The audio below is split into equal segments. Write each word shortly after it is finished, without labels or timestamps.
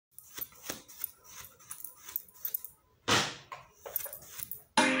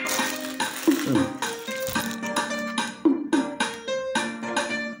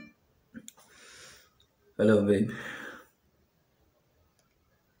Hello, babe.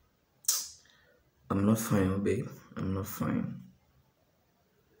 I'm not fine, babe. I'm not fine.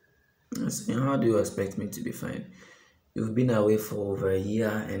 I said, how do you expect me to be fine? You've been away for over a year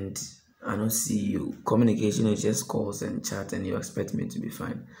and I don't see you. Communication is just calls and chat, and you expect me to be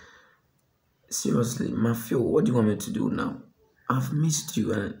fine. Seriously, Mafio, what do you want me to do now? I've missed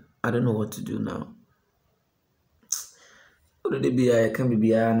you and I don't know what to do now. What did be? I can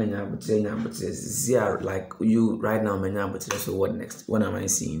be but Zia, like you right now, but so what next? When am I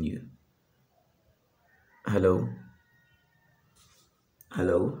seeing you? Hello?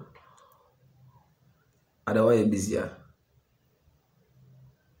 Hello? Otherwise, busier.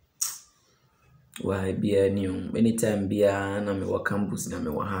 Why be a new anytime be na me work campus na me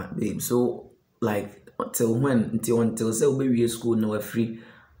wa babe. So like until say we school no free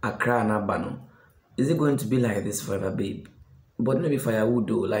Accra na bano. Is it going to be like this forever, babe? But maybe firewood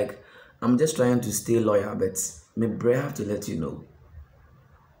though. Like I'm just trying to stay loyal, but maybe I have to let you know.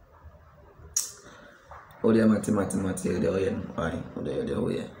 Oh, dear, mathematics, why? Oh,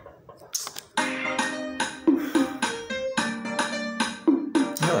 dear.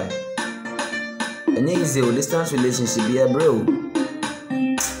 Hi. An easy distance relationship, yeah, bro.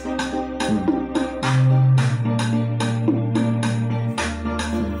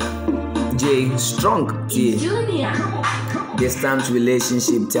 J strong T. Junior. Distance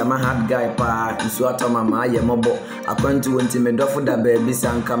relationship, Tiama hard guy pa, Isuata mama ye mobo. According to me dofo da baby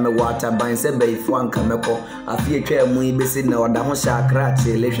sanka me water ban se be ifo anka meko. Afie twa mu ibesi na oda ho sha akra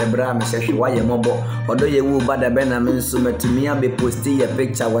che lehwe bra me hwehwe wa ye mobo. Odo ye wu bada be na me nso metumi abe posti ye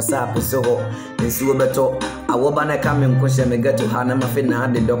picture WhatsApp so ho. Nso beto awoba na ka me nkohye me get to ha na mafe na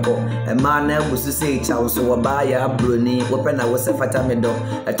ade doko. E ma na ebusu se cha so wo ba ya broni wo pe na wo se fata me do.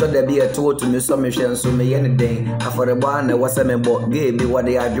 Eto da bi eto to me so me hwe nso me ye ne den aforebo na wo se me bo ge bi wo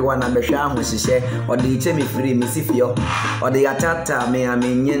de adwa na be hwe ahohye o de iche me free me sifio o de atata me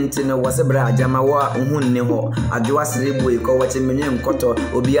amenye nti no wo se bra ajama wo ohunne ho adwa serebo iko wo che menye nkoto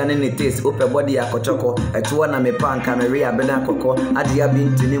obi ane ne taste ope body akotoko eto na me panka me re abena akoko ade abi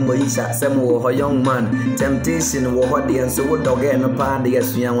ntini moyisha se mo wo young man temptation wo ho de so wo doge no pa de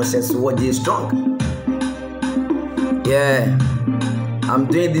yesua wo hye so wo dey strong. Yeah, I'm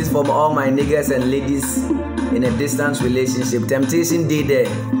doing this for all my niggas and ladies in a distance relationship. Temptation did there,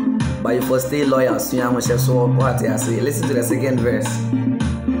 but you first stay loyal. So what I say. Listen to the second verse.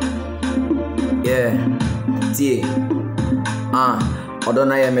 Yeah, T.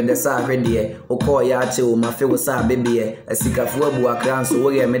 Odona ya me de sa hwede okọ ya ache o mafe wo sa bebie asikafu abu akran so wo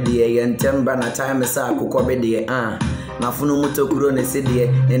ye me de ye ntembra na time sa akokọ bede mafunu mutokuro ne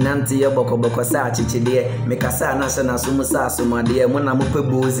sedie ne nante ye bokoboko sa achichide me kasa na hye na so mu sa asomade mo na mo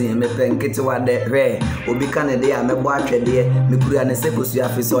pebozi me penkete wade hwe obi ka ne de a me bo atwede me kura ne sekosu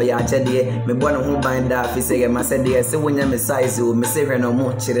afiso ya achede me bo ne ho banda afise ye masede se wonya me size o me se hwe no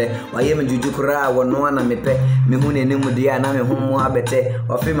mo kire waye me juju kura wo no na me pe me hu ne nemu de na me ho mo abete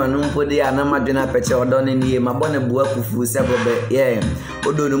ofima no mpo de na madwena peche odo ne nie mabone bua kufu se bobe yeah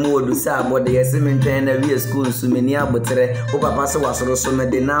odo no mu odu sa abode ye se me ntwen na wie school nsu me ni abote o papa se wasoro so me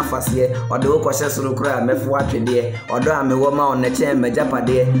de na afase ode wo kwahye soro kura mefo atwede odo ame wo ma on che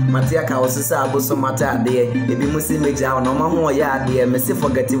majapade matia ka osisa aboso mata ade ebi musi meja ono ma ho ya ade me se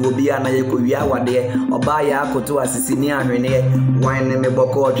forget wo bia na ye ko wi awade oba ya akoto asisi ni ahwene wine me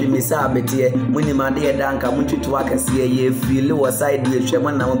boko otwi mi sa abete muni ma de danka mututu akase ye feel wo side we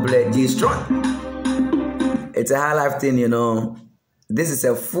hwem na mo bread strong. It's a high life thing, you know. This is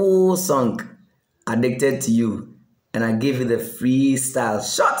a full song, Addicted to You. And I give you the freestyle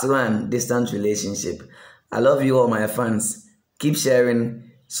short one distance relationship. I love you all, my fans. Keep sharing,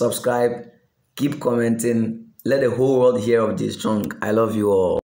 subscribe, keep commenting. Let the whole world hear of this song. I love you all.